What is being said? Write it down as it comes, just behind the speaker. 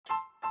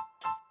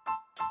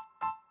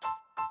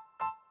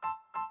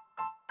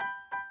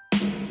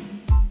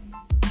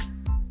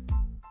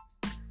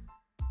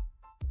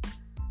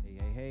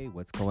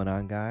what's going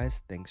on,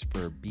 guys? Thanks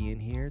for being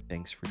here.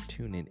 Thanks for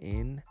tuning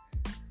in.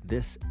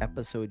 This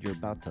episode you're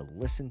about to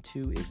listen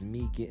to is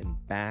me getting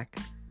back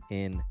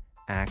in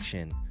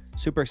action.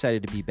 Super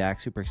excited to be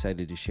back. Super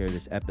excited to share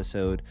this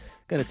episode.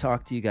 Going to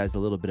talk to you guys a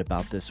little bit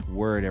about this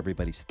word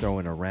everybody's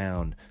throwing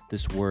around,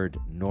 this word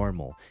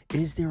normal.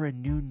 Is there a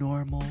new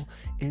normal?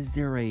 Is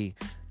there a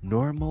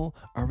normal?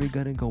 Are we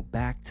going to go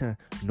back to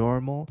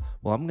normal?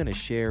 Well, I'm going to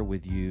share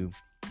with you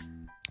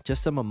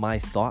just some of my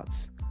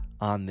thoughts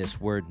on this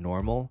word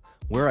normal,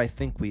 where I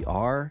think we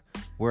are,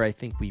 where I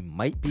think we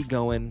might be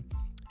going,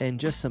 and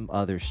just some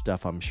other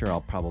stuff I'm sure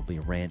I'll probably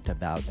rant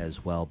about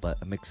as well. But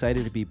I'm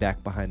excited to be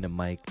back behind the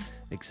mic,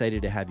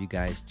 excited to have you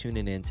guys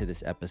tuning in to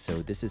this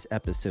episode. This is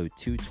episode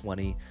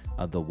 220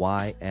 of the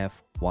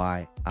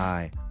YFYI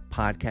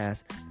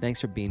podcast.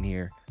 Thanks for being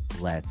here.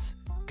 Let's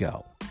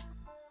go.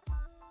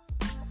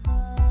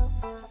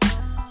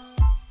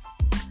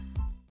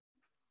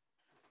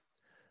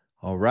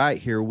 All right,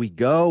 here we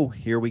go.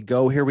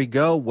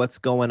 What's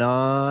going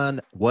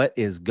on? What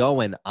is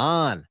going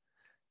on?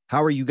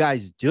 How are you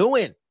guys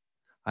doing?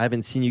 I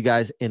haven't seen you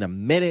guys in a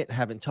minute.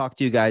 Haven't talked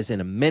to you guys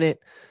in a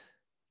minute.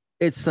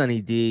 It's Sunny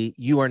D.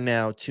 You are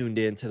now tuned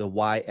in to the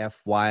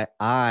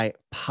YFYI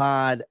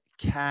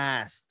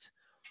podcast.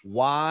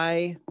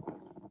 YFYI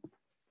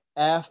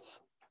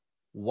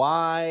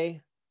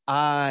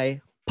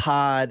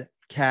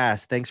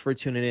podcast. Thanks for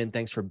tuning in.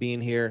 Thanks for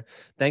being here.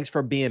 Thanks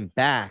for being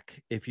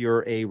back. If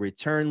you're a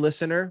return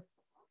listener,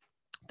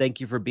 thank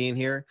you for being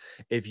here.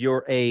 If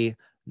you're a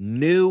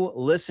new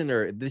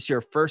listener, if this is your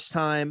first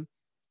time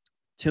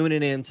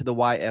tuning in to the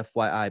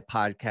YFYI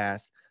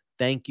podcast,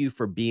 thank you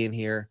for being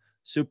here.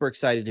 Super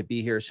excited to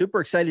be here.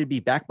 Super excited to be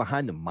back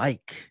behind the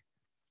mic.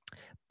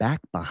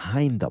 Haven't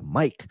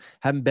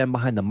been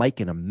behind the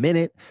mic in a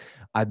minute.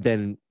 I've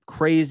been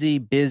crazy,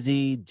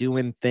 busy,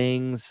 doing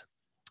things.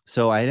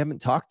 So I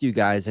haven't talked to you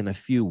guys in a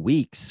few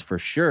weeks for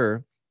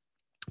sure,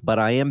 but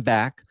I am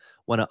back.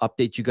 Want to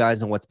update you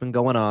guys on what's been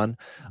going on.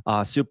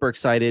 Super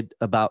excited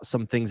about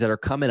some things that are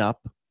coming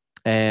up,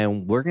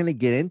 and we're going to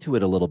get into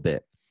it a little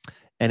bit.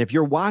 And if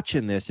you're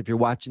watching this,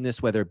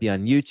 whether it be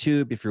on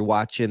YouTube, if you're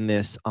watching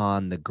this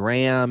on the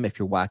gram, if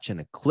you're watching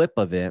a clip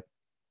of it,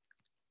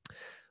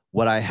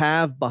 what I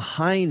have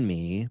behind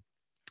me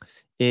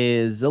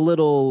is a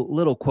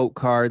little quote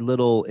card,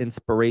 little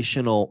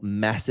inspirational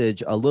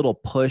message, a little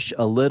push,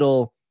 a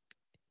little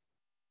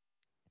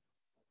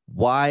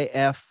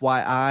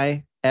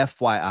YFYI,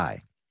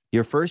 FYI.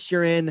 Your first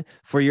year in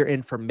for your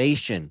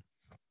information.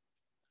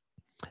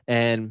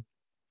 And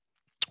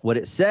what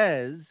it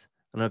says,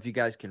 I don't know if you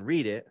guys can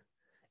read it,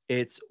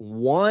 it's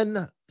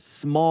one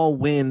small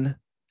win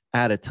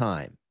at a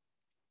time.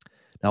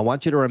 Now, I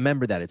want you to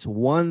remember that it's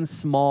one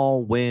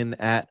small win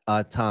at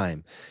a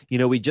time. You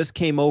know, we just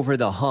came over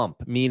the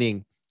hump,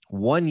 meaning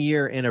 1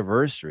 year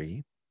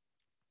anniversary,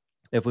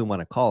 if we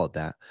want to call it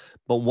that,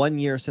 but 1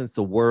 year since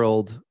the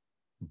world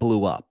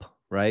blew up,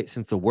 right?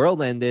 Since the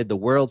world ended, the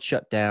world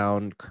shut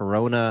down,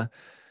 Corona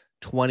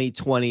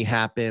 2020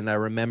 happened. I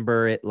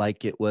remember it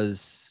like it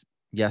was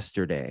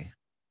yesterday.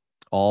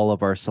 All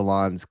of our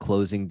salons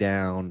closing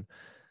down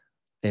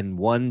in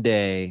one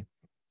day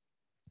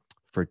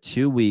for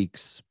 2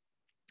 weeks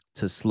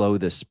to slow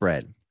the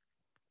spread.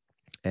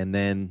 And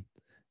then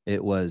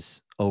it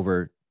was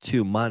over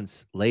 2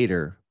 months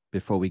later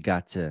before we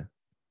got to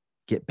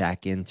get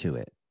back into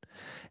it.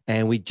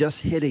 And we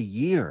just hit a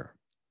year.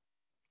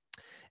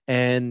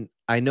 And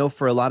I know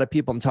for a lot of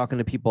people, I'm talking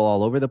to people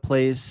all over the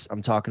place.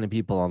 I'm talking to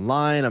people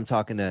online. I'm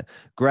talking to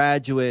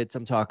graduates.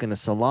 I'm talking to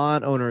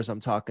salon owners.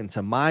 I'm talking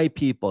to my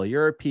people,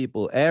 your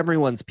people,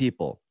 everyone's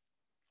people.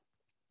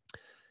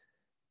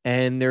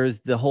 And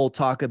there's the whole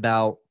talk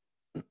about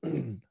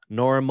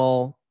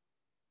normal,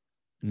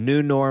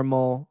 new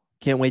normal,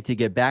 can't wait to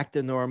get back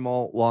to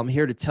normal. Well, I'm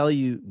here to tell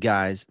you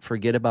guys,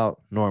 forget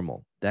about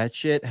normal. That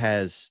shit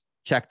has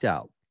checked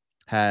out,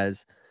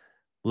 has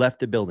left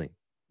the building.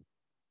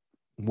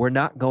 We're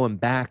not going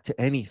back to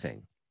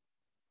anything.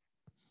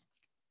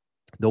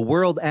 The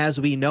world as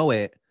we know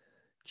it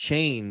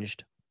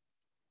changed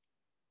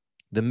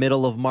the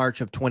middle of March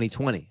of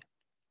 2020.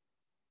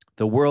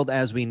 The world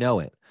as we know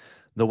it.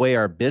 The way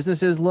our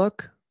businesses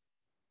look,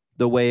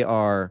 the way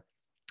our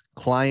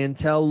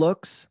clientele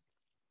looks,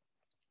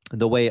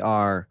 the way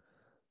our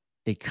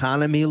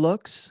economy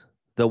looks,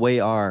 the way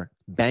our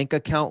bank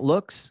account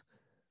looks,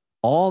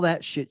 all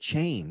that shit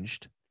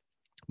changed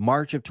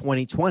March of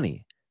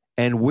 2020.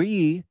 And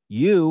we,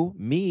 you,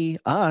 me,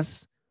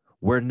 us,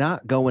 we're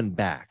not going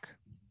back.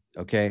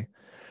 Okay.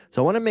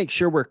 So I want to make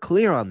sure we're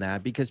clear on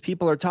that, because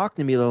people are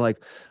talking to me. They're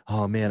like,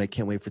 oh man, I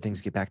can't wait for things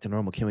to get back to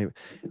normal. Can't wait.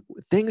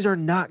 Things are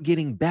not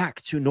getting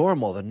back to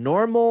normal. The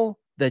normal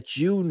that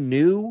you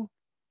knew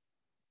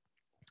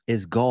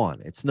is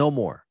gone. It's no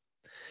more.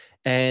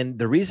 And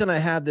the reason I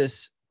have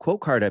this quote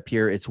card up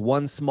here, it's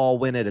one small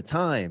win at a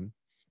time,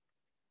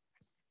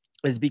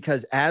 is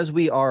because as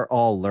we are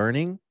all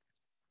learning,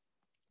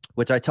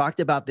 which I talked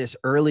about this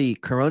early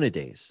Corona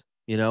days,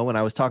 you know, when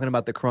I was talking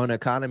about the Corona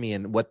economy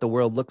and what the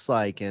world looks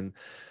like and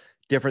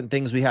different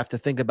things we have to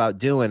think about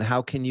doing.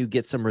 How can you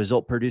get some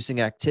result producing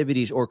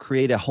activities or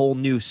create a whole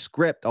new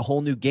script, a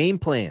whole new game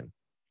plan?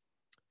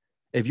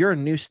 If you're a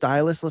new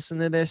stylist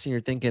listening to this and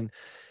you're thinking,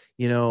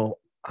 you know,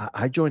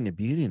 I joined the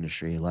beauty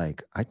industry,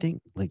 like, I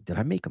think, like, did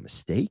I make a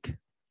mistake?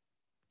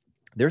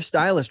 There's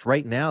stylists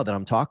right now that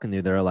I'm talking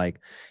to that are like,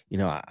 you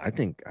know, I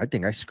think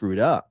I screwed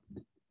up.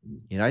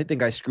 You know, I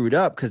think I screwed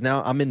up because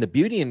now I'm in the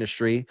beauty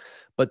industry,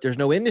 but there's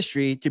no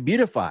industry to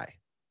beautify.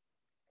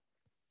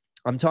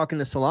 I'm talking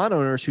to salon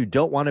owners who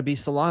don't want to be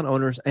salon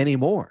owners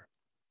anymore.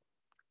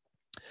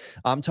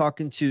 I'm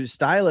talking to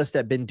stylists that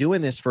have been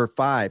doing this for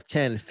 5,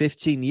 10,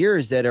 15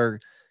 years that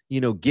are,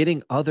 you know,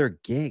 getting other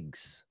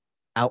gigs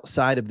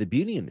outside of the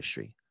beauty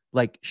industry.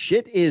 Like,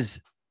 shit is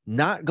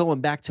not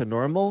going back to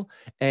normal,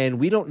 and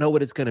we don't know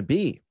what it's going to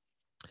be.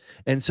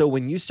 And so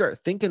when you start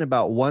thinking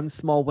about one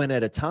small win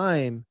at a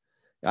time,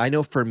 I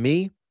know for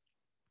me,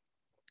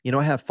 you know,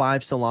 I have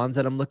 5 salons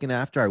that I'm looking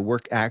after. I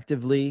work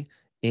actively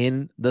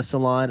in the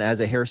salon as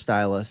a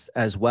hairstylist,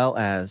 as well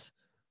as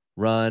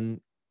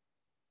run,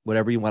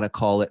 whatever you want to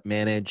call it,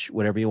 manage,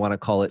 whatever you want to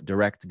call it,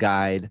 direct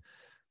guide,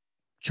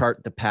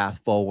 chart the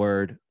path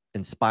forward,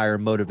 inspire,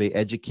 motivate,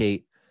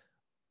 educate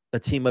a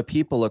team of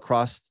people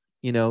across,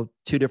 you know,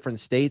 2 different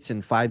states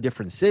and 5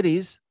 different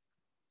cities.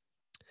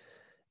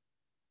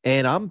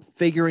 And I'm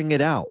figuring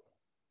it out.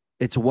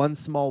 It's one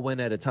small win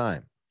at a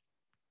time.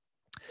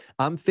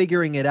 I'm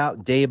figuring it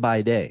out day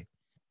by day.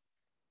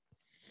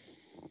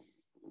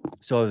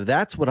 So if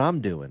that's what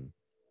I'm doing,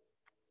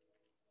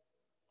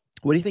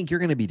 what do you think you're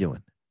going to be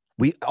doing?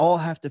 We all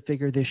have to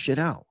figure this shit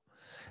out.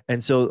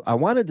 And so I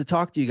wanted to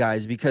talk to you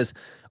guys because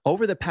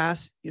over the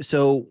past,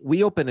 so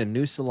we opened a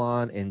new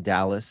salon in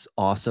Dallas.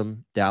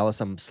 Awesome.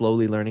 Dallas. I'm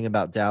slowly learning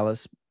about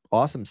Dallas.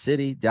 Awesome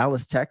city,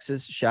 Dallas,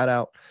 Texas. Shout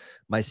out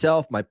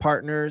myself, my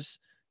partners,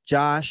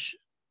 Josh,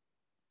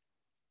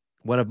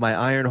 one of my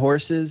iron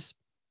horses.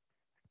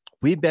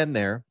 We've been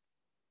there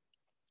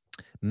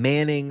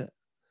manning,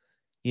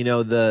 you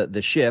know,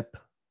 the ship,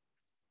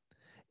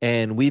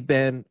 and we've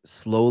been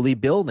slowly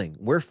building.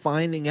 We're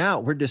finding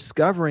out, we're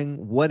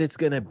discovering what it's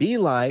going to be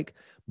like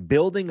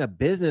building a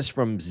business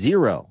from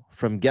zero,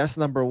 from guest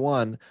number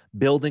 1,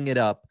 building it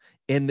up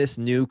in this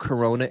new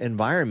Corona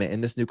environment,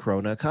 in this new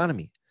Corona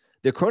economy.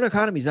 The Corona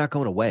economy is not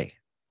going away.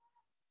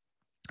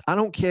 I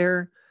don't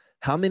care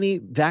how many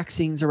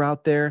vaccines are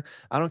out there.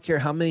 I don't care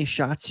how many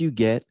shots you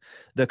get.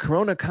 The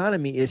Corona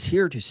economy is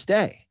here to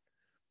stay.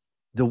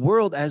 The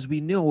world as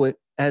we knew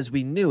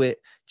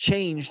it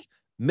changed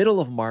middle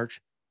of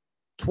March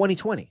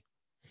 2020.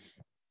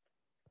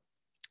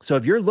 So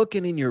if you're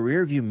looking in your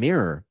rearview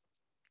mirror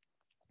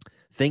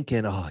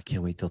thinking, oh, I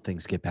can't wait till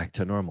things get back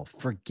to normal,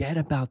 forget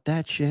about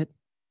that shit.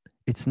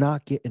 It's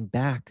not getting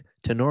back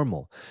to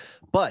normal.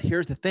 But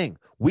here's the thing.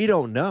 We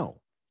don't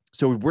know.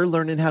 So we're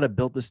learning how to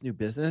build this new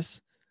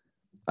business.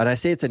 And I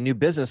say it's a new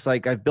business.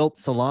 Like, I've built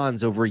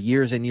salons over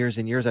years and years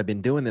and years. I've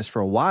been doing this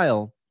for a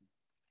while,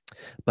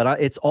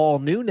 but it's all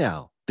new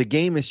now. The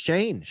game has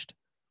changed.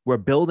 We're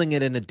building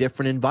it in a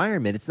different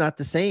environment. It's not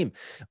the same.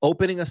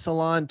 Opening a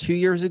salon 2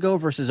 years ago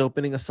versus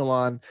opening a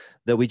salon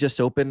that we just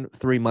opened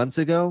 3 months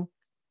ago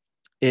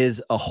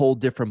is a whole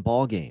different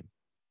ball game.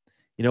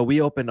 You know,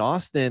 we opened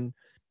Austin,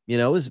 you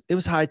know, it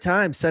was high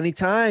times, sunny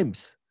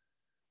times,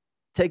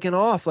 taking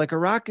off like a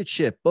rocket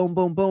ship. Boom,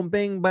 boom, boom,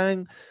 bing,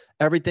 bang.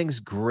 Everything's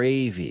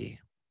gravy.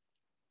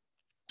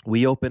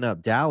 We open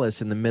up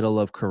Dallas in the middle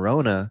of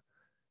Corona,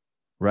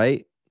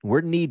 right?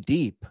 We're knee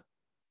deep.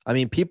 I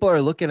mean, people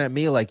are looking at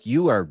me like,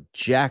 you are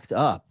jacked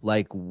up.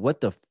 Like,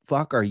 what the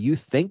fuck are you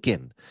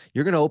thinking?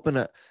 You're going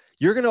to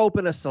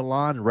open a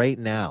salon right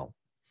now.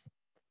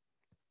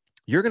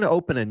 You're going to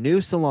open a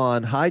new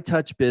salon, high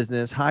touch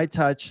business, high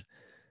touch,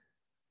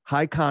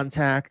 high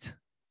contact,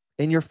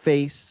 in your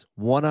face,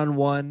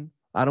 one-on-one.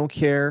 I don't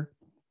care.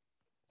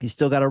 You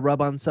still got to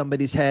rub on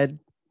somebody's head.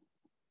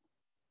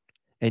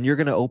 And you're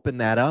going to open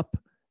that up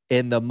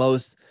in the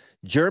most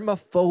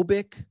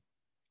germophobic,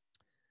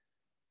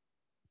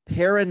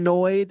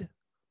 paranoid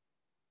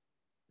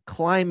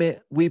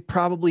climate we've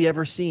probably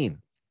ever seen.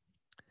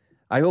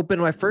 I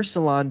opened my first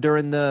salon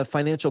during the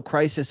financial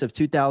crisis of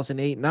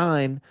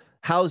 2008-9.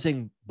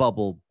 Housing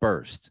bubble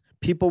burst.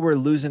 People were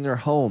losing their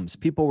homes.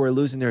 People were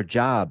losing their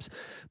jobs.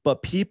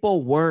 But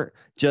people weren't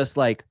just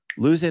like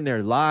losing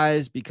their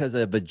lives because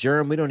of a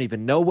germ. We don't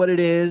even know what it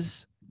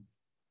is.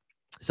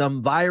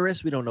 Some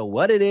virus. We don't know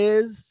what it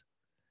is.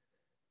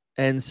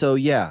 And so,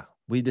 yeah,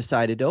 we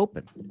decided to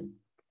open.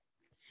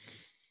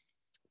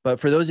 But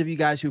for those of you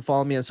guys who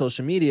follow me on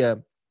social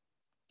media,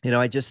 you know,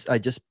 I just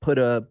put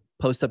a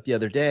post up the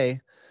other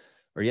day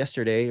or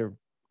yesterday or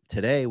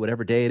today,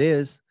 whatever day it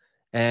is.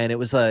 And it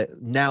was a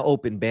now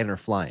open banner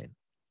flying.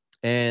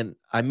 And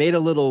I made a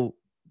little,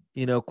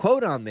 you know,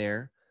 quote on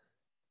there.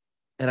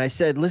 And I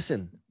said,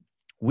 listen,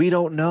 we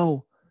don't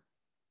know.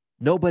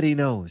 Nobody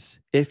knows.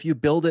 If you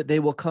build it, they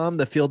will come.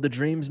 The Field of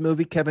Dreams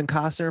movie, Kevin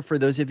Costner, for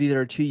those of you that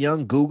are too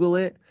young, Google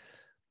it.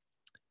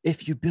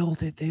 If you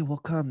build it, they will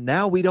come.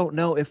 Now we don't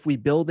know if we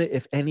build it,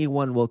 if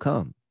anyone will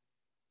come.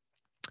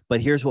 But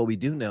here's what we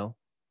do know.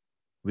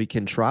 We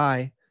can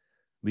try.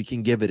 We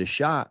can give it a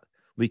shot.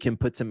 We can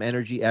put some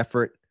energy,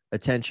 effort,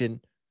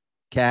 attention,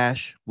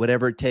 cash,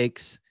 whatever it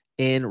takes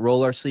in,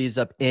 roll our sleeves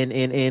up in,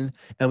 and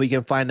we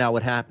can find out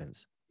what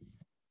happens.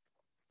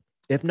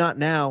 If not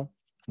now,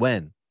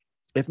 when?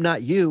 If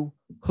not you,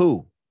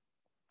 who?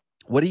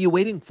 What are you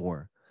waiting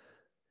for?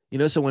 You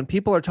know, so when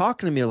people are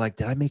talking to me like,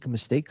 did I make a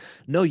mistake?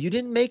 No, you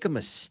didn't make a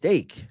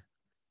mistake.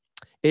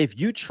 If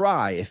you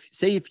try,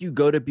 if you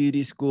go to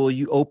beauty school,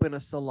 you open a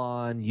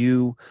salon,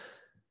 you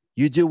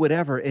do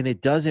whatever, and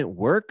it doesn't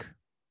work,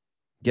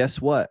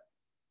 guess what?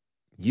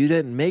 You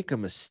didn't make a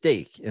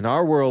mistake. In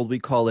our world, we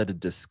call it a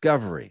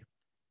discovery.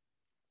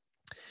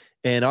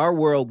 In our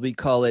world, we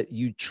call it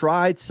you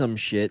tried some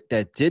shit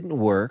that didn't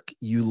work.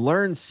 You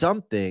learned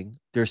something.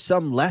 There's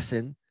some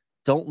lesson.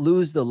 Don't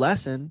lose the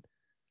lesson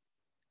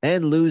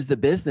and lose the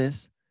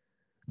business.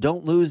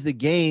 Don't lose the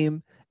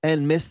game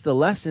and miss the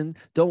lesson.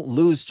 Don't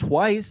lose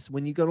twice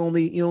when you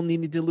only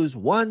need to lose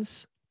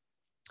once.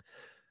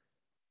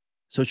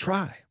 So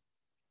try.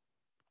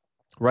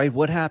 Right?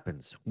 What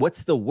happens?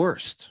 What's the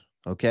worst?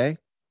 Okay.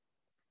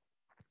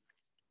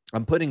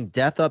 I'm putting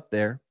death up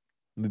there.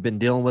 We've been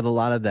dealing with a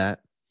lot of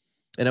that.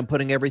 And I'm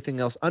putting everything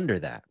else under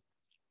that.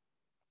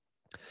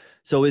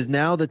 So is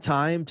now the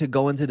time to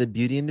go into the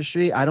beauty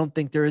industry? I don't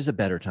think there is a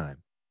better time.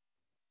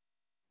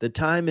 The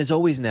time is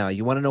always now.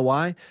 You want to know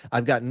why?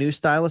 I've got new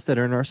stylists that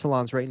are in our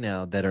salons right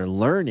now that are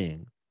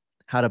learning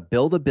how to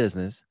build a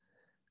business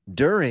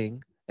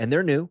during, and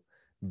they're new,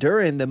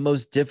 during the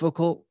most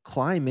difficult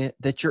climate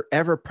that you're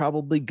ever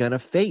probably going to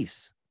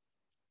face.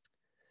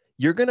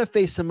 You're going to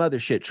face some other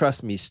shit.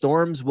 Trust me,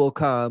 storms will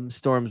come,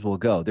 storms will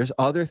go. There's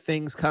other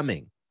things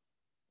coming.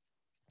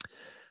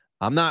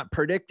 I'm not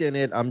predicting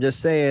it. I'm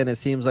just saying it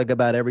seems like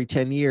about every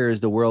 10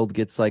 years, the world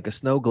gets like a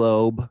snow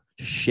globe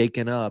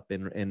shaken up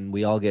and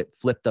we all get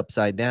flipped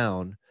upside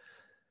down.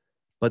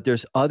 But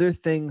there's other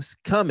things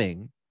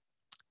coming.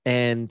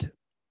 And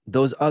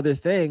those other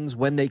things,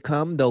 when they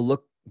come, they'll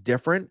look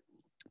different.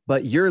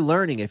 But you're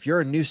learning. If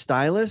you're a new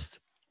stylist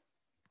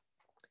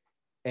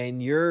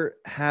and you're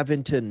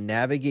having to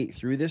navigate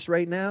through this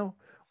right now,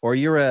 or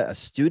you're a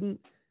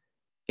student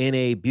in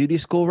a beauty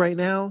school right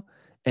now,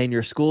 and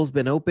your school's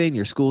been open,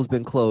 your school's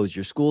been closed,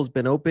 your school's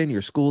been open,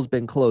 your school's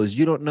been closed.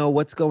 You don't know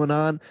what's going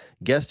on.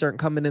 Guests aren't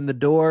coming in the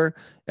door.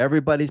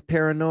 Everybody's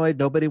paranoid.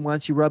 Nobody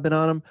wants you rubbing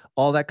on them,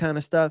 all that kind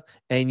of stuff.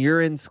 And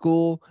you're in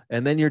school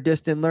and then you're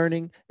distant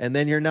learning and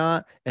then you're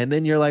not. And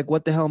then you're like,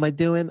 what the hell am I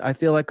doing? I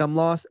feel like I'm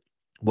lost.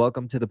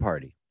 Welcome to the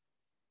party.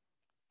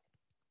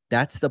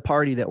 That's the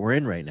party that we're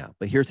in right now.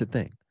 But here's the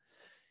thing.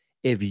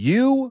 If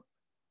you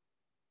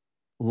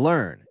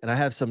learn, and I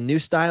have some new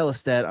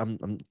stylists that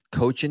I'm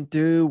coaching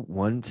through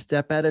one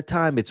step at a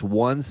time. It's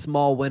one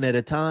small win at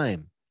a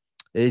time.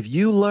 If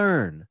you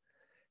learn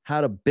how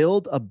to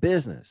build a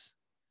business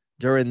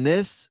during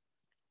this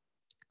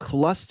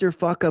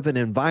clusterfuck of an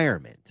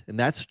environment, and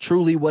that's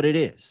truly what it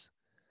is,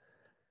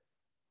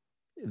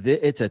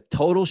 it's a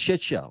total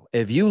shit show.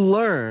 If you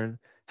learn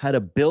how to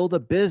build a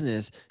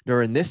business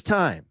during this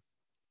time,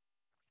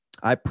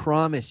 I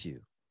promise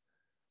you,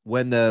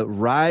 when the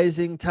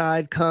rising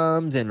tide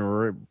comes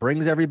and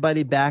brings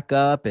everybody back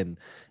up and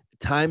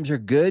times are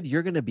good,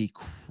 you're going to be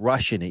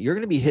crushing it. You're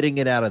going to be hitting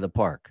it out of the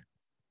park.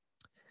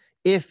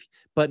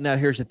 But now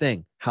here's the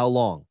thing. How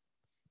long?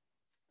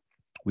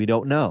 We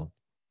don't know.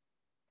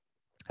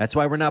 That's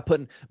why we're not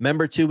putting,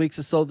 remember 2 weeks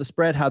of Sold the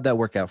Spread? How'd that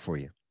work out for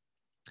you?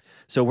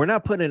 So we're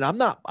not putting, I'm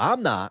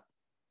not,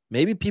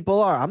 maybe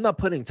people are, I'm not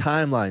putting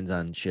timelines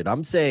on shit.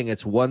 I'm saying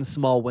it's one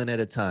small win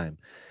at a time.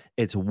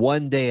 It's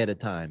one day at a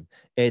time.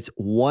 It's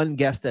one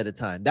guest at a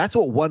time. That's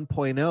what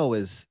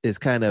 1.0 is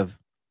kind of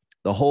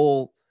the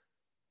whole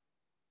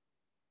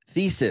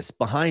thesis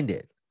behind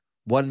it.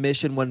 One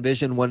mission, one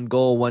vision, one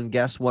goal, one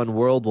guest, one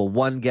world. Well,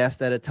 one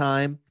guest at a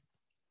time.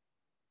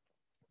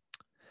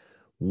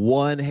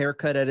 One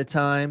haircut at a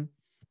time.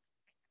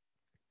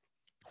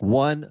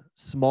 One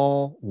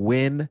small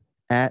win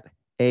at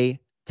a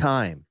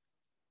time.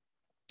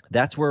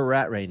 That's where we're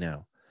at right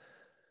now.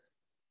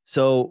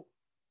 So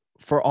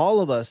for all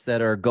of us that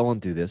are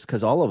going through this,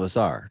 because all of us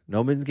are,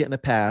 nobody's getting a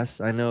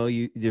pass. I know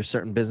there's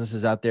certain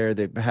businesses out there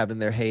that are having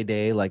their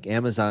heyday, like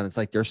Amazon. It's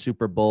like their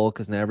Super Bowl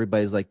because now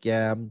everybody's like,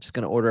 yeah, I'm just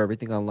going to order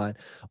everything online.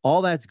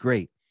 All that's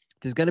great.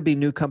 There's going to be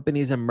new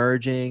companies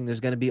emerging. There's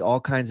going to be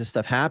all kinds of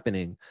stuff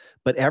happening,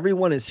 but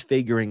everyone is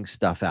figuring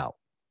stuff out.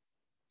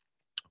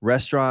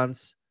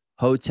 Restaurants,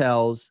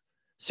 hotels,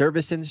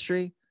 service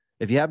industry.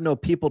 If you have no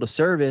people to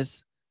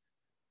service,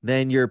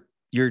 then you're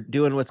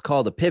doing what's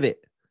called a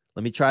pivot.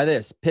 Let me try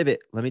this,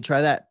 pivot. Let me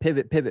try that,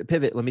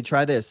 pivot. Let me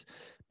try this.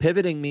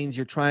 Pivoting means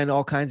you're trying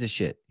all kinds of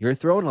shit. You're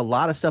throwing a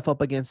lot of stuff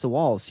up against the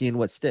wall, seeing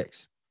what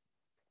sticks.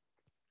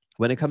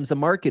 When it comes to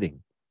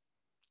marketing,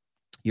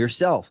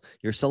 yourself,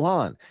 your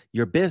salon,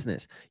 your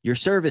business, your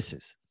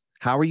services,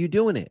 how are you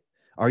doing it?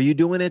 Are you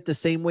doing it the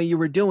same way you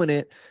were doing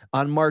it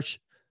on March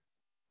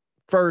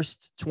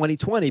 1st,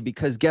 2020?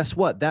 Because guess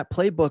what? That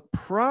playbook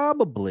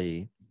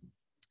probably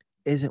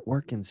isn't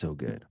working so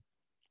good.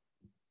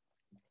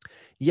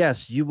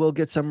 Yes, you will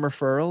get some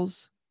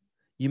referrals.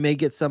 You may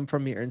get some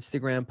from your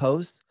Instagram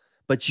post,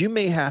 But you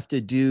may have to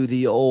do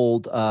the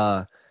old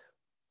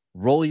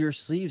roll your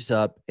sleeves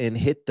up and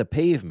hit the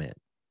pavement.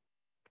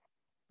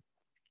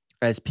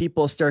 As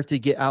people start to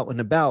get out and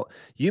about,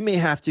 you may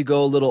have to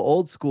go a little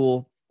old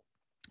school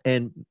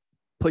and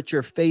put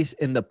your face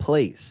in the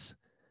place.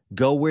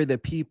 Go where the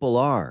people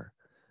are.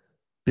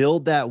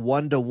 Build that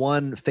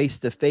one-to-one,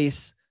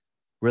 face-to-face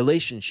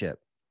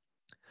relationship.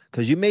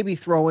 Because you may be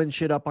throwing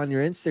shit up on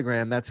your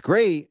Instagram. That's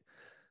great.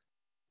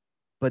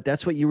 But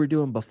that's what you were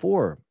doing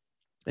before.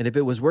 And if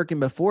it was working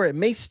before, it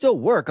may still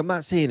work. I'm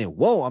not saying it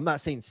won't. I'm not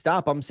saying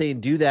stop. I'm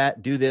saying do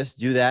that, do this,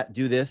 do that,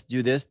 do this,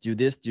 do this, do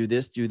this, do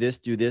this, do this,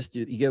 do this.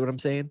 You get what I'm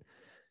saying?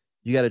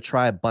 You got to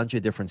try a bunch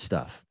of different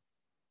stuff.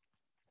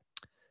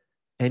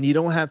 And you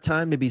don't have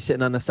time to be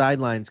sitting on the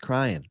sidelines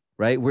crying,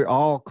 right? We're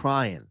all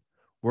crying.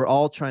 We're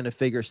all trying to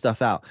figure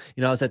stuff out.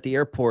 You know, I was at the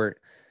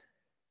airport.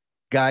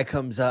 Guy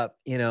comes up,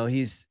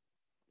 he's,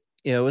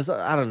 it was,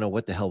 I don't know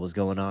what the hell was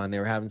going on. They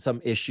were having some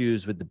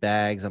issues with the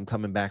bags. I'm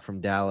coming back from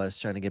Dallas,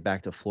 trying to get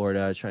back to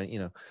Florida,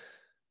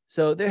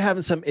 so they're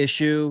having some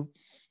issue.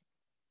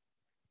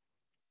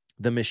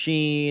 The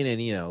machine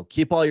and,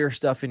 keep all your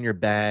stuff in your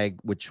bag,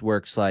 which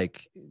works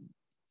like,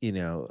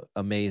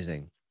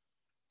 amazing.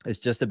 It's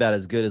just about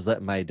as good as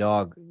letting my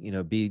dog,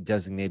 be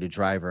designated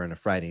driver on a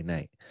Friday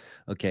night.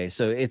 Okay.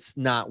 So it's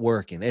not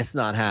working. It's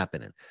not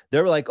happening.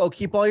 They were like, oh,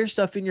 keep all your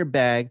stuff in your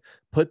bag,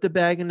 put the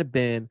bag in the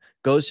bin,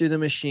 goes through the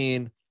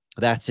machine.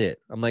 That's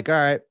it. I'm like, all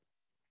right.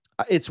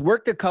 It's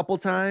worked a couple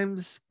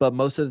times, but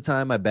most of the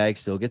time my bag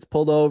still gets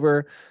pulled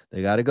over.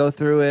 They got to go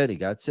through it. He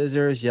got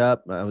scissors.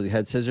 Yep. I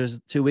had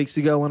scissors 2 weeks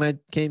ago when I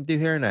came through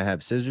here, and I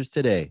have scissors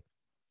today.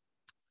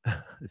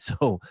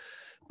 So,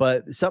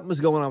 but something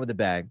was going on with the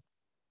bag.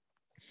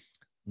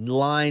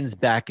 Lines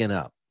backing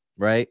up,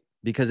 right?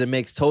 Because it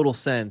makes total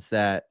sense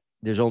that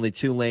there's only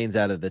 2 lanes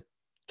out of the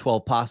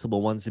 12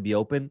 possible ones to be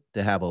open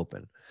to have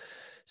open.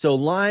 So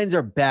lines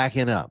are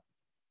backing up,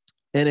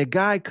 and a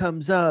guy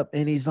comes up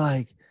and he's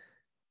like,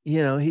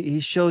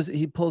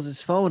 he pulls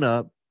his phone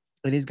up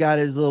and he's got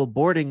his little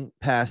boarding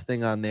pass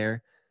thing on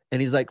there.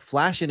 And he's like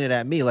flashing it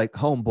at me like,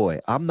 homeboy,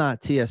 I'm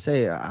not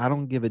TSA. I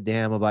don't give a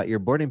damn about your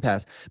boarding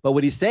pass. But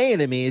what he's saying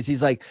to me is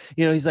he's like,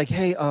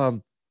 hey,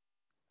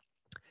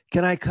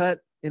 can I cut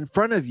in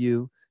front of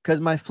you?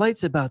 Because my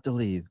flight's about to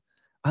leave.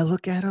 I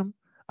look at him.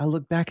 I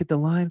look back at the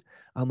line.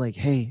 I'm like,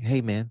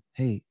 hey, man.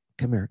 Hey,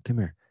 come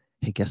here.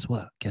 Hey, guess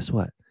what?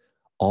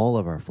 All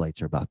of our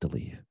flights are about to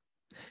leave.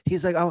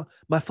 He's like, oh,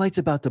 my flight's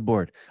about to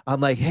board.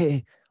 I'm like,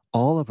 hey,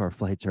 all of our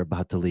flights are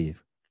about to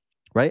leave,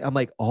 right? I'm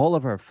like, all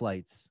of our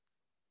flights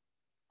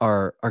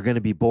are going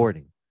to be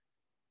boarding.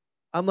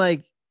 I'm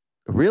like,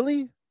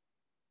 really?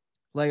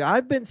 Like,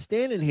 I've been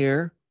standing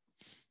here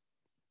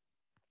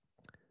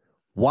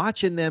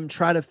watching them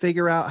try to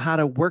figure out how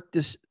to work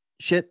this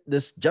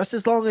just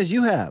as long as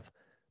you have.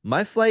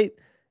 My flight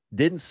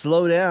didn't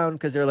slow down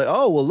because they're like,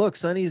 oh, well, look,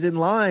 Sonny's in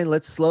line.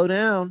 Let's slow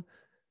down.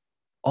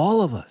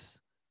 All of us.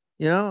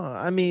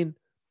 I mean,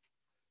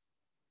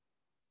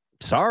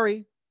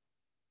 sorry.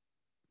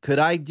 Could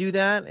I do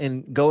that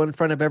and go in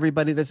front of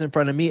everybody that's in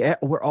front of me?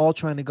 We're all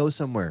trying to go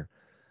somewhere.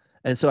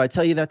 And so I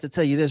tell you that to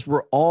tell you this,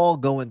 we're all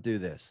going through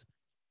this.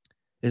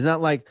 It's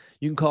not like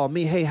you can call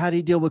me, hey, how do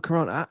you deal with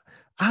Corona?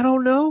 I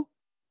don't know.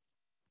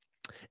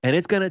 And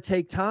it's going to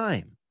take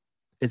time.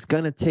 It's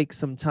going to take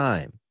some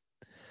time.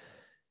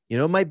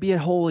 It might be a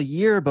whole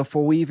year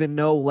before we even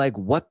know like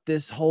what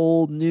this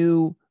whole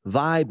new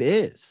vibe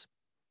is.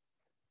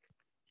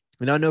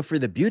 And I know for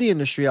the beauty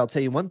industry, I'll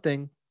tell you one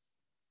thing.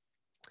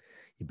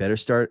 You better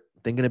start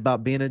thinking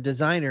about being a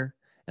designer.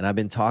 And I've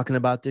been talking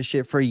about this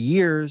shit for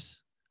years.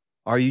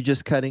 Are you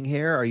just cutting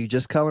hair? Are you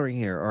just coloring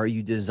hair? Or are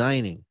you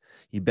designing?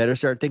 You better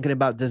start thinking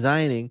about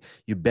designing.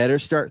 You better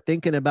start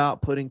thinking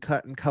about putting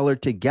cut and color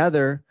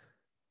together,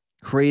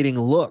 creating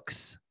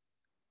looks,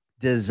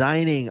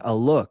 designing a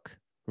look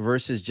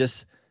versus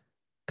just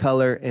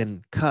color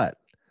and cut.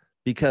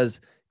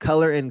 Because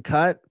color and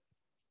cut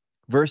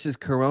versus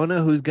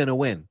Corona, who's going to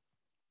win?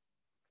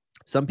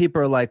 Some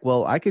people are like,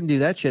 well, I can do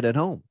that shit at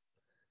home.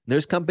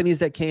 There's companies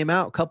that came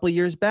out a couple of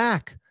years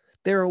back.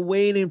 They were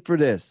waiting for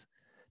this.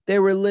 They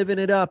were living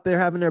it up. They're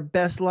having their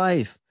best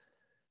life.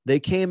 They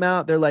came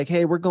out. They're like,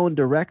 hey, we're going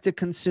direct to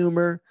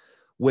consumer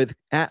with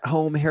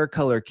at-home hair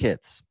color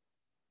kits.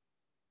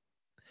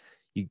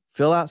 You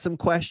fill out some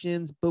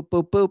questions, boop,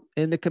 boop, boop,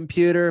 in the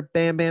computer,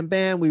 bam, bam,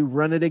 bam. We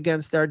run it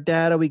against our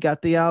data. We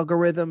got the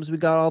algorithms. We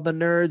got all the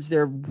nerds.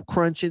 They're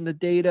crunching the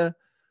data.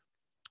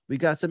 We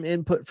got some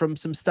input from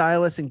some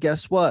stylists, and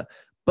guess what?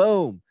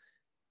 Boom.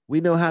 We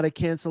know how to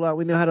cancel out.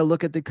 We know how to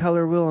look at the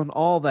color wheel and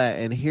all that.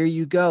 And here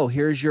you go.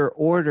 Here's your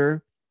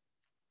order,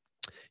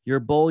 your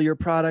bowl, your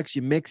products.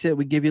 You mix it.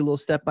 We give you a little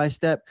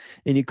step-by-step,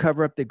 and you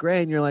cover up the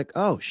gray, and you're like,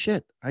 oh,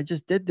 shit, I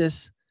just did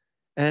this.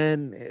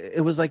 And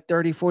it was like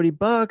 30, 40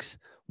 bucks.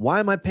 Why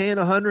am I paying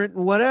 100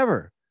 and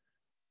whatever?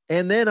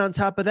 And then on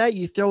top of that,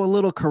 you throw a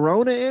little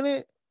Corona in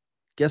it.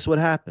 Guess what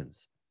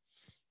happens?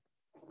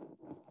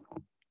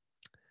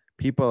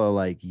 People are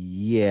like,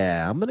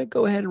 yeah, I'm going to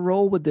go ahead and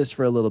roll with this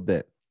for a little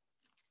bit.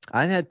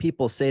 I've had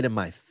people say to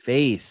my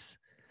face,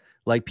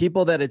 Like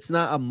people that it's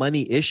not a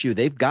money issue.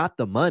 They've got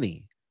the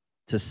money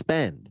to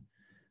spend,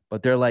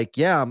 but they're like,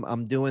 yeah,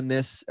 I'm doing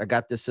this. I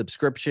got this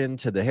subscription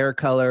to the hair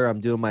color. I'm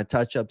doing my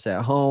touch-ups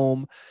at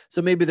home.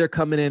 So maybe they're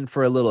coming in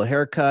for a little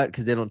haircut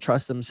because they don't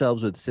trust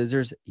themselves with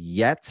scissors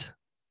yet,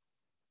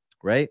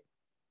 right?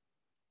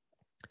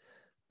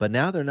 But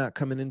now they're not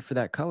coming in for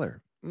that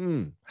color.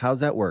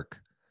 How's that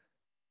work?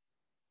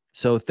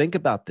 So think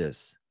about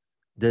this.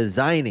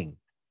 Designing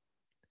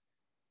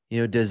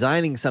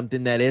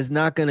something that is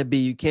not going to be,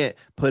 you can't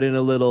put in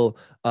a little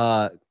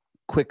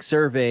quick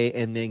survey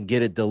and then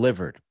get it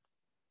delivered.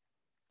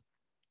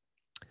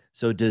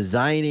 So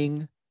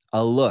designing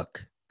a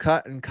look,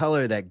 cut and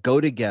color that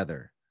go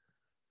together,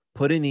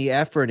 putting the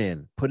effort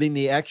in, putting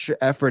the extra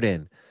effort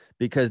in,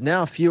 because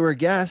now fewer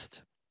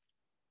guests,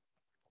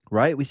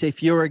 right? We say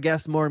fewer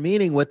guests, more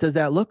meaning. What does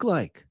that look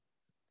like?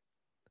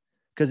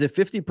 Because if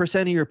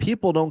 50% of your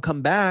people don't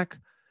come back,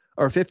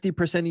 or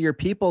 50% of your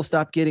people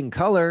stop getting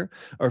color,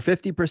 or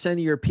 50% of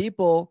your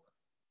people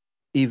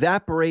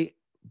evaporate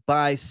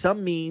by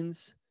some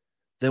means,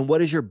 then what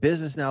does your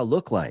business now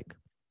look like?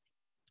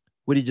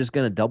 What, are you just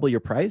going to double your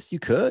price? You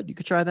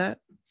could try that.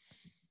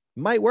 It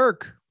might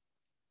work.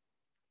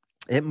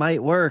 It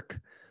might work,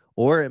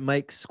 or it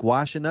might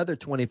squash another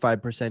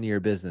 25% of your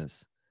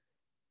business.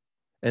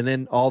 And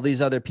then all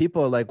these other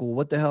people are like, well,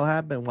 what the hell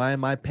happened? Why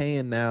am I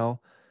paying now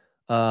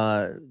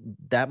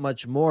that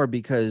much more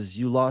because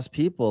you lost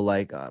people?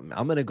 Like, I'm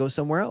going to go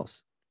somewhere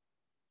else.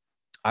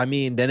 I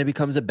mean, then it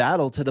becomes a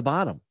battle to the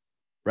bottom,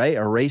 right?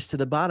 A race to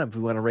the bottom if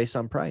we want to race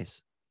on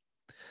price.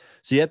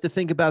 So you have to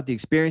think about the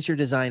experience you're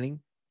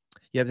designing.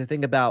 You have to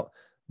think about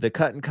the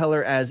cut and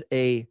color as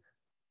a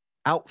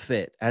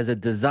outfit, as a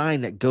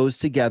design that goes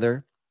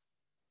together.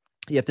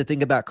 You have to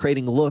think about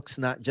creating looks,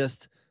 not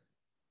just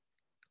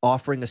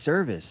offering a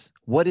service.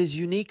 What is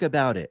unique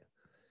about it?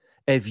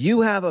 If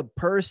you have a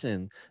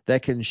person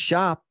that can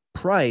shop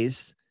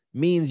price,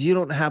 means you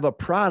don't have a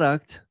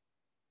product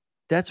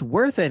that's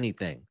worth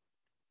anything.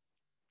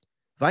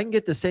 If I can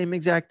get the same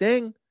exact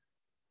thing,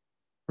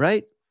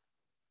 right,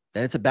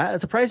 then it's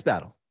a price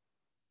battle.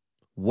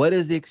 What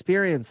is the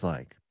experience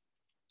like?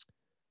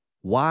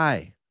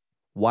 Why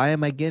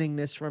am I getting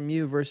this from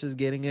you versus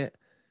getting it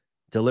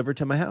delivered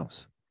to my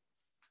house?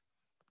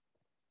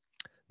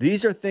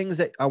 These are things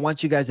that I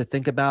want you guys to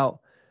think about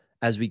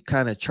as we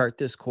kind of chart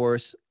this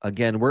course.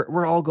 Again,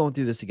 we're all going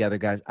through this together,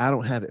 guys. I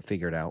don't have it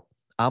figured out.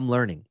 I'm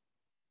learning.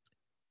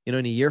 In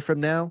a year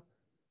from now,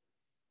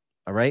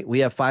 all right, we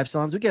have 5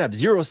 salons. We could have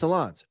 0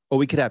 salons, or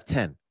we could have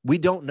 10. We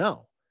don't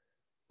know.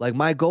 Like,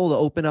 my goal to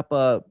open up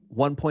a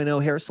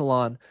 1.0 hair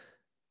salon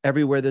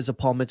everywhere there's a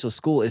Paul Mitchell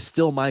school is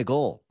still my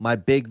goal, my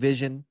big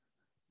vision,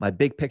 my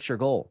big picture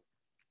goal.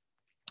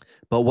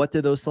 But what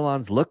do those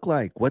salons look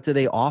like? What do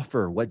they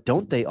offer? What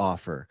don't they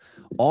offer?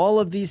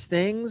 All of these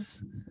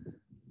things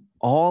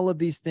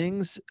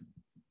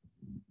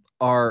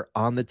are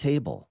on the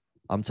table.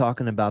 I'm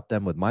talking about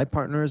them with my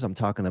partners. I'm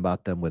talking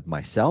about them with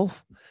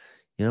myself.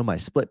 My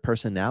split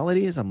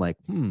personalities. I'm like,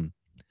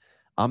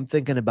 I'm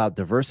thinking about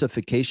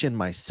diversification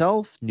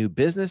myself, new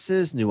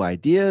businesses, new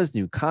ideas,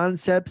 new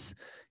concepts,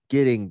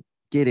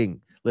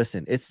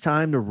 listen, it's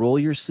time to roll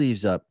your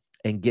sleeves up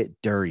and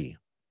get dirty.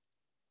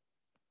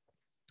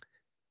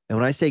 And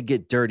when I say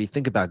get dirty,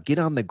 think about get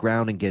on the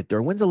ground and get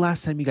dirty. When's the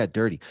last time you got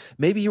dirty?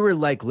 Maybe you were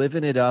like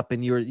living it up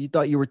and you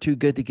thought you were too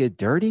good to get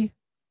dirty.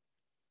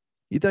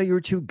 You thought you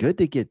were too good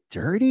to get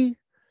dirty.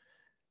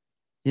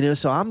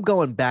 So I'm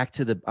going back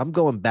to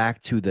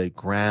the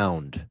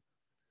ground,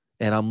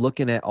 and I'm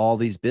looking at all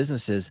these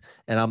businesses,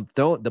 and I'm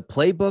throwing the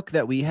playbook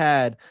that we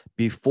had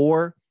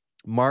before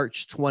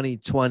March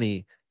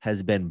 2020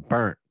 has been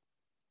burnt.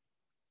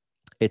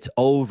 It's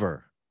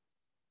over.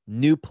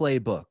 New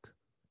playbook.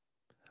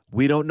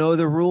 We don't know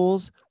the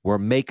rules. We're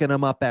making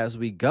them up as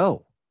we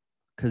go,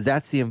 because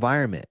that's the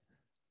environment.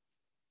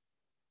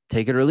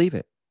 Take it or leave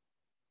it.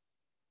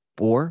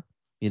 Or,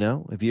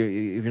 if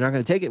you're not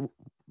going to take it,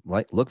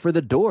 like, look for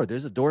the door.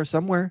 There's a door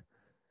somewhere.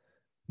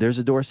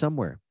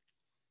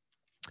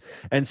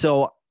 And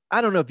so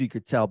I don't know if you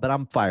could tell, but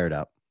I'm fired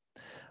up.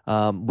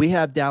 We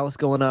have Dallas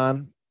going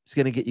on. Just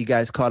going to get you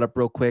guys caught up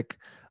real quick,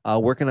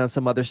 working on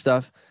some other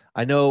stuff.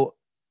 I know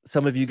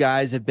some of you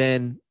guys have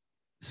been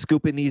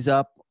scooping these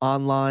up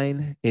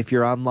online. If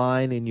you're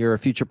online and you're a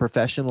future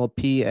professional,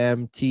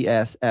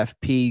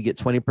 PMTSFP, you get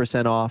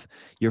 20% off.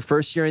 Your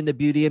first year in the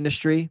beauty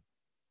industry,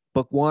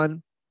 book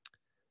 1.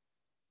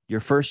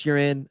 Your first year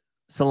in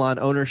salon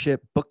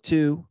ownership, book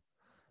 2.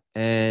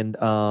 And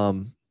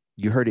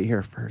you heard it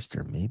here first.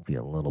 There may be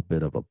a little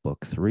bit of a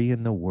book 3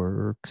 in the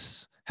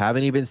works.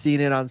 Haven't even seen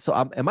it on.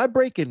 Am I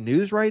breaking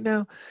news right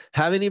now?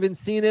 Haven't even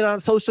seen it on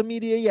social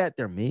media yet.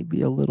 There may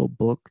be a little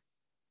book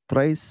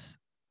 3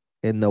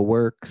 in the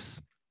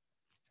works.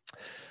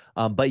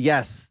 But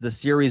yes, the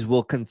series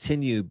will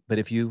continue. But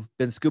if you've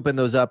been scooping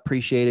those up,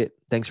 appreciate it.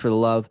 Thanks for the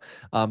love.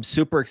 I'm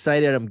super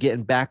excited. I'm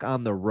getting back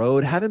on the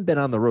road. Haven't been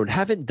on the road.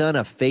 Haven't done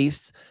a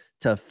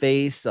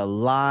face-to-face, a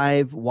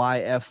live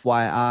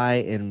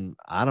YFYI in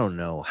I don't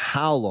know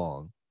how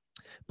long.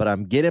 But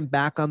I'm getting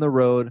back on the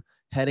road,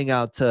 heading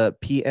out to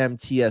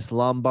PMTS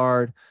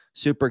Lombard.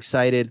 Super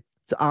excited.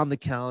 It's on the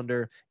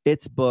calendar.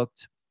 It's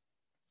booked.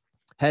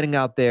 Heading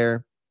out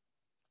there.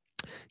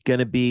 Going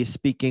to be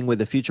speaking with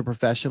the future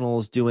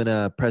professionals, doing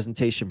a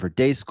presentation for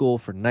day school,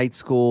 for night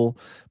school,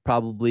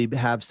 probably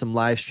have some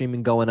live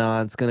streaming going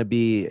on. It's going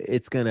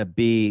to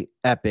be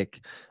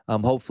epic.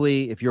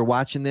 Hopefully if you're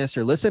watching this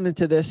or listening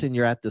to this and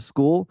you're at the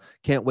school,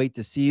 can't wait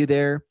to see you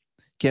there.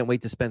 Can't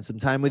wait to spend some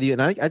time with you.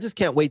 And I just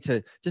can't wait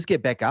to just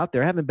get back out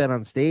there. I haven't been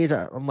on stage.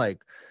 I'm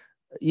like,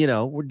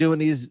 we're doing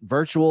these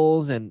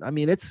virtuals and I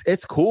mean,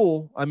 it's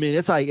cool. I mean,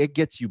 it's like, it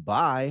gets you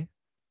by,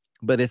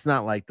 but it's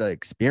not like the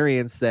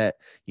experience that,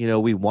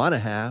 we want to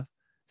have.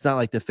 It's not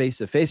like the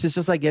face-to-face. It's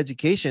just like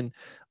education,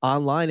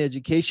 online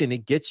education.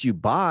 It gets you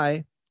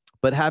by,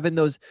 but having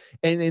those,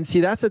 and see,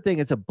 that's the thing.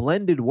 It's a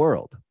blended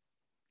world.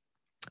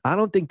 I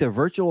don't think the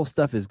virtual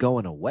stuff is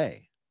going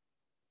away,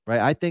 right?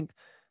 I think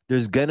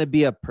there's going to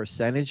be a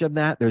percentage of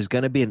that. There's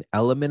going to be an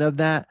element of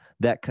that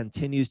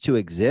continues to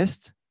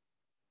exist,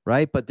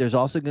 right? But there's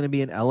also going to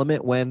be an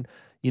element when,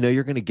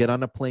 you're going to get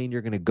on a plane,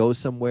 you're going to go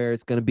somewhere.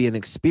 It's going to be an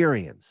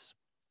experience.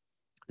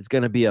 It's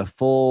going to be a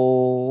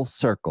full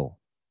circle.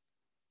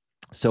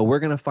 So we're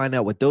going to find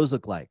out what those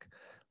look like.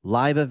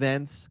 Live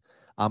events.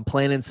 I'm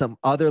planning some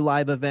other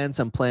live events.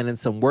 I'm planning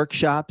some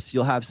workshops.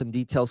 You'll have some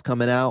details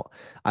coming out.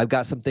 I've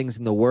got some things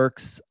in the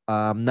works.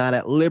 I'm not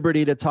at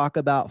liberty to talk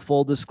about,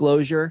 full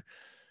disclosure.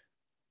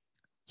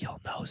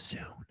 You'll know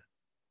soon.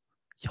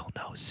 You'll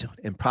know soon.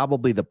 And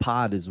probably the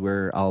pod is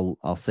where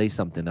I'll say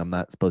something I'm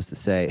not supposed to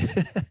say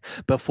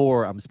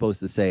before I'm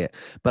supposed to say it.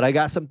 But I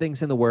got some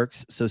things in the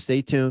works. So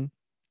stay tuned.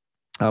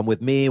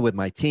 With me, with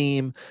my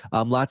team,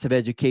 lots of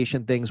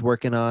education things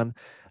working on.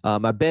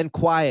 I've been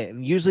quiet,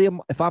 and usually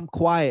if I'm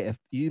quiet, if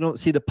you don't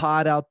see the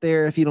pod out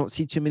there, if you don't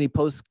see too many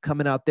posts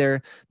coming out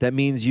there, that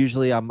means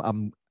usually I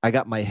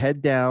got my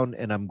head down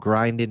and I'm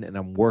grinding and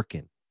I'm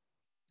working.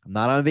 I'm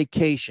not on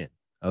vacation.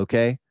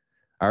 Okay.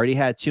 I already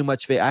had too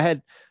much. I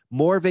had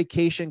more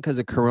vacation because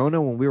of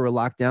Corona when we were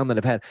locked down than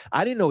I've had.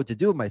 I didn't know what to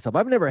do with myself.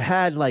 I've never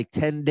had like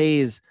 10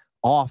 days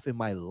off in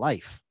my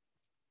life.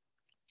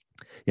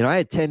 I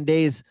had 10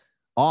 days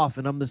off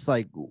and I'm just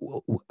like,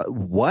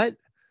 what?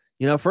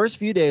 First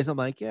few days I'm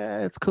like, yeah,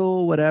 it's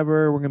cool,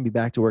 whatever, we're gonna be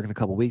back to work in a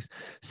couple of weeks.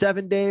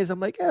 7 days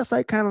I'm like, yeah, it's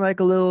like kind of like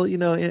a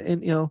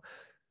little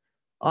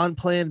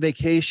unplanned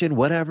vacation,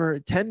 whatever.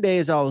 10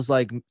 days I was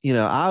like,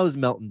 I was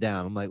melting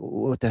down. I'm like,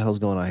 what the hell's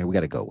going on here? We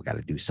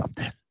gotta do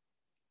something.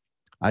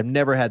 I've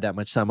never had that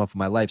much time off in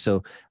my life,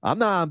 so I'm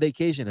not on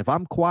vacation. If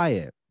I'm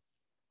quiet,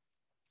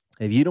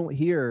 if you don't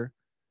hear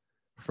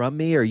from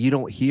me or you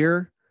don't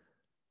hear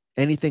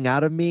anything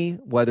out of me,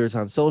 whether it's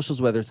on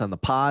socials, whether it's on the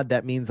pod,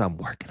 that means I'm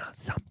working on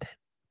something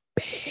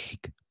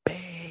big.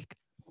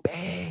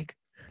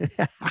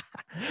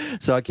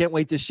 So I can't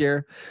wait to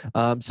share.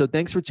 So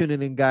thanks for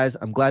tuning in, guys.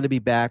 I'm glad to be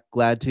back.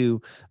 Glad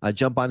to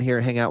jump on here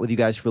and hang out with you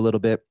guys for a little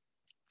bit.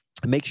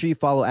 Make sure you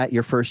follow at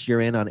Your First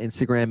Year In on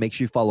Instagram. Make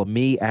sure you follow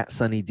me at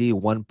Sunny D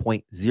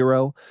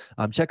 1.0.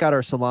 Check out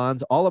our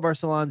salons, all of our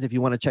salons, if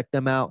you want to check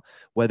them out,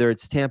 whether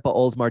it's Tampa,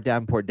 Oldsmar,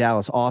 Davenport,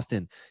 Dallas,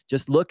 Austin.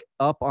 Just look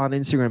up on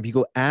Instagram. If you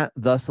go at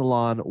The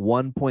Salon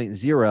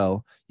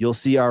 1.0, you'll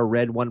see our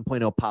red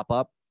 1.0 pop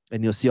up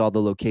and you'll see all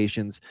the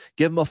locations.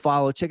 Give them a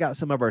follow. Check out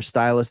some of our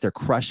stylists. They're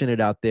crushing it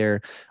out there.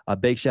 A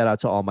big shout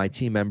out to all my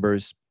team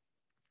members.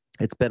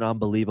 It's been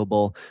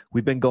unbelievable.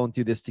 We've been going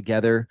through this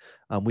together.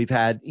 We've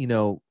had,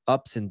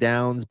 ups and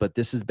downs, but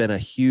this has been a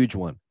huge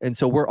one. And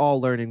so we're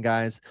all learning,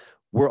 guys.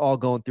 We're all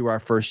going through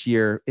our first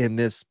year in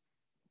this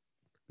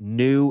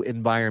new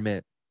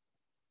environment,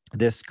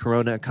 this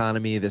Corona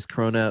economy, this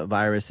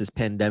coronavirus, this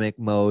pandemic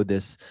mode,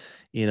 this,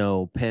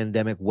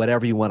 pandemic,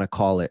 whatever you want to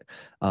call it.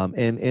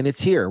 And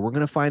it's here. We're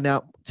going to find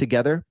out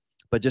together,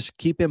 but just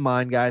keep in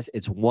mind, guys,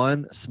 it's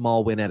one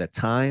small win at a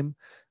time.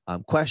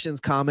 Questions,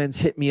 comments,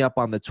 hit me up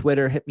on the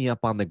Twitter, hit me up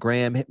on the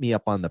gram, hit me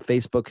up on the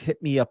Facebook, hit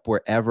me up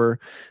wherever.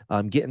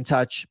 Get in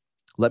touch.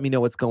 Let me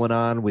know what's going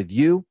on with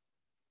you.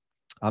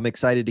 I'm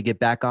excited to get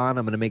back on.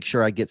 I'm going to make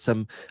sure I get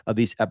some of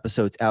these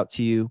episodes out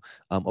to you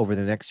over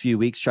the next few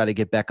weeks. Try to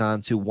get back on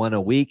to one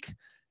a week.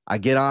 I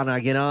get on,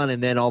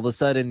 and then all of a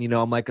sudden,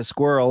 I'm like a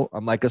squirrel.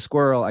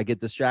 I get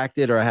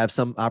distracted, or I have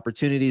some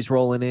opportunities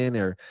rolling in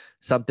or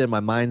something.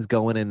 My mind's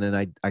going, and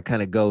then I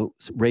kind of go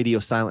radio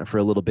silent for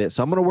a little bit.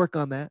 So I'm going to work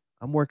on that.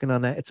 I'm working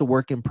on that. It's a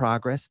work in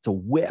progress. It's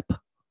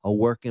a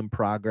work in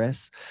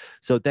progress.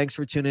 So thanks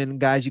for tuning in,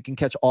 guys. You can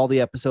catch all the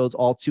episodes,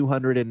 all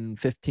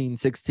 215,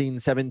 16,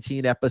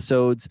 17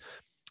 episodes,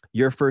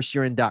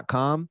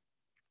 yourfirstyearin.com.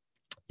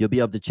 You'll be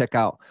able to check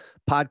out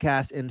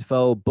podcast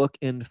info, book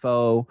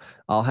info.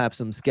 I'll have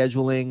some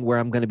scheduling where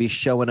I'm going to be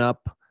showing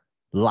up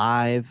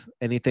live,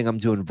 anything I'm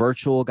doing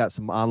virtual, got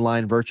some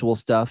online virtual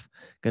stuff,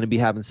 going to be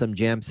having some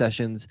jam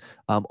sessions,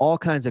 all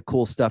kinds of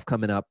cool stuff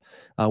coming up.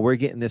 We're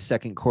getting this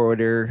second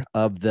quarter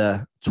of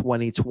the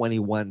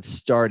 2021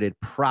 started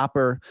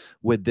proper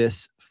with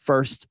this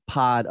first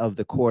pod of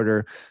the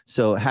quarter.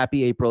 So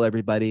happy April,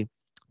 everybody.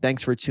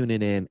 Thanks for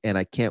tuning in, and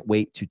I can't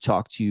wait to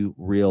talk to you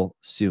real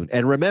soon.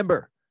 And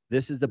remember,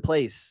 this is the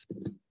place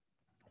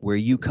where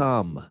you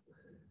come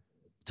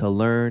to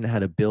learn how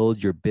to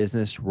build your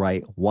business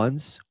right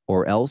once,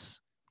 or else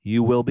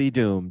you will be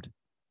doomed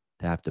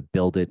to have to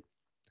build it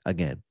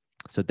again.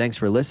 So thanks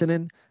for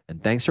listening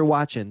and thanks for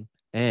watching,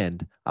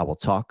 and I will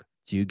talk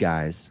to you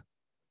guys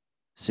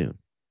soon.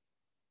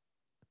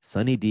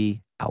 Sunny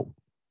D out.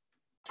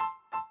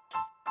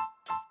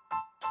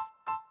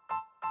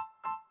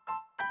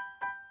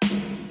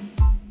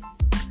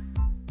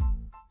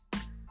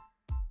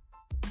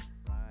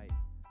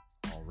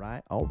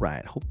 All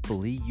right.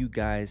 Hopefully you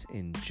guys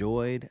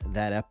enjoyed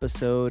that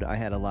episode. I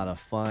had a lot of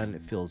fun.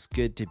 It feels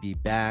good to be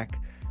back.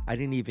 I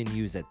didn't even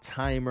use a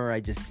timer. I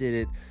just did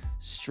it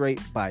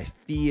straight by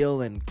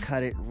feel and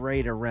cut it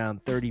right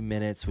around 30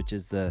 minutes, which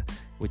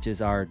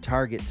is our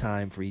target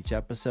time for each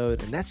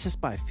episode. And that's just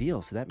by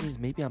feel. So that means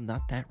maybe I'm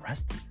not that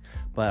rusty,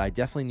 but I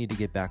definitely need to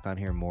get back on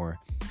here more.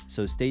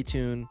 So stay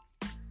tuned.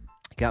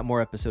 Got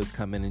more episodes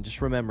coming. And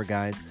just remember,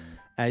 guys,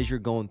 as you're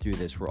going through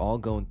this, we're all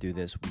going through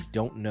this. We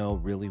don't know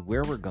really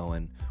where we're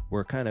going.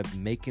 We're kind of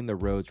making the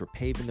roads. We're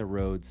paving the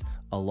roads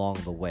along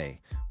the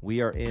way.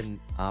 We are in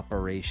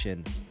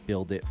Operation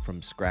Build It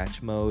From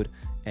Scratch mode.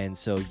 And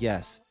so,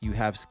 yes, you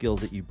have skills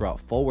that you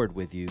brought forward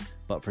with you.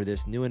 But for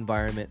this new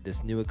environment,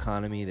 this new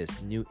economy,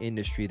 this new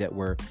industry that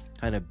we're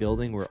kind of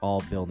building, we're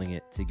all building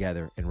it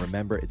together. And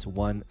remember, it's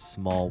one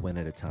small win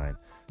at a time.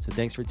 So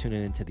thanks for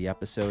tuning into the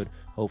episode.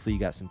 Hopefully you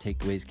got some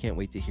takeaways. Can't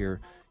wait to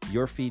hear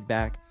your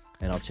feedback.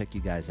 And I'll check you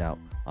guys out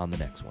on the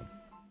next one.